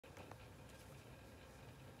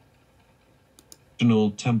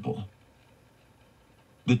national temple.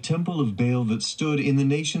 The temple of Baal that stood in the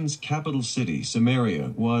nation's capital city,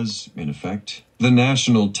 Samaria, was, in effect, the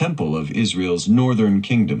national temple of Israel's northern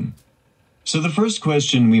kingdom. So the first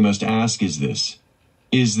question we must ask is this: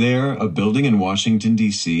 is there a building in Washington,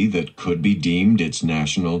 D.C. that could be deemed its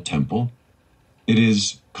national temple? It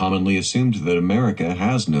is commonly assumed that America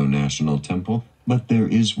has no national temple, but there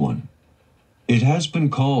is one. It has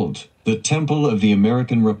been called the Temple of the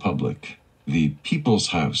American Republic, the People's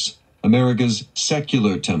House, America's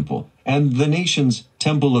secular temple, and the nation's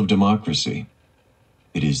temple of democracy.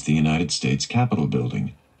 It is the United States Capitol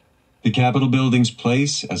building. The Capitol building's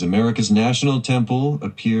place as America's national temple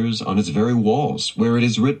appears on its very walls, where it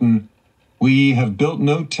is written, "We have built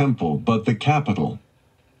no temple but the Capitol."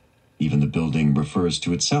 Even the building refers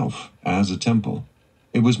to itself as a temple.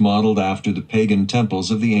 It was modeled after the pagan temples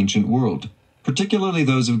of the ancient world, particularly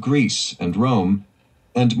those of Greece and Rome,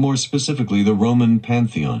 and more specifically the Roman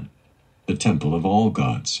Pantheon, the temple of all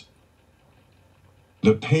gods.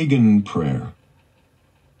 The pagan prayer.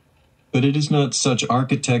 But it is not such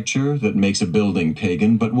architecture that makes a building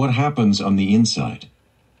pagan, but what happens on the inside.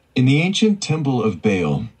 In the ancient temple of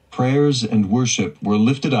Baal, prayers and worship were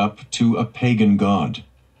lifted up to a pagan god.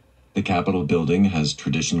 The Capitol building has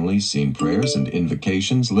traditionally seen prayers and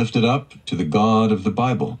invocations lifted up to the God of the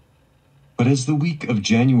Bible. But as the week of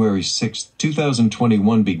January 6,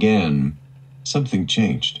 2021 began, something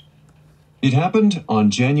changed. It happened on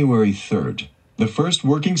January 3rd, the first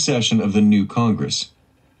working session of the new Congress.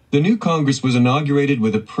 The new Congress was inaugurated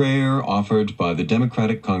with a prayer offered by the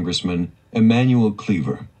Democratic Congressman Emanuel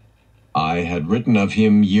Cleaver. I had written of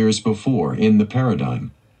him years before in The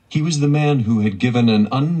Paradigm. He was the man who had given an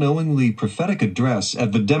unknowingly prophetic address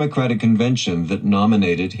at the Democratic convention that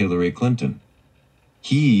nominated Hillary Clinton.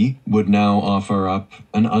 He would now offer up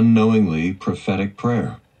an unknowingly prophetic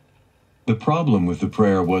prayer. The problem with the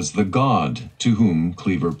prayer was the God to whom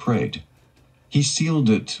Cleaver prayed. He sealed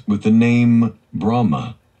it with the name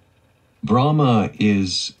Brahma. Brahma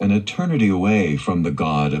is an eternity away from the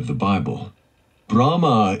God of the Bible.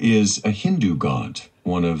 Brahma is a Hindu god,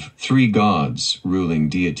 one of three gods ruling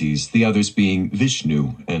deities, the others being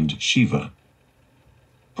Vishnu and Shiva.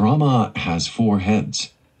 Brahma has 4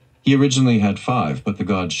 heads. He originally had 5, but the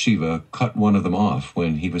god Shiva cut one of them off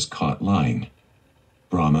when he was caught lying.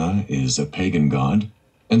 Brahma is a pagan god,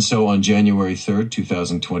 and so on January 3rd,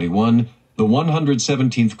 2021, the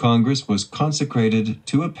 117th Congress was consecrated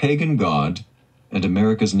to a pagan god, and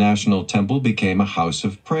America's national temple became a house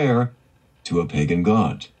of prayer to a pagan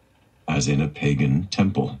god, as in a pagan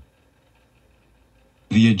temple.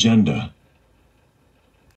 The agenda.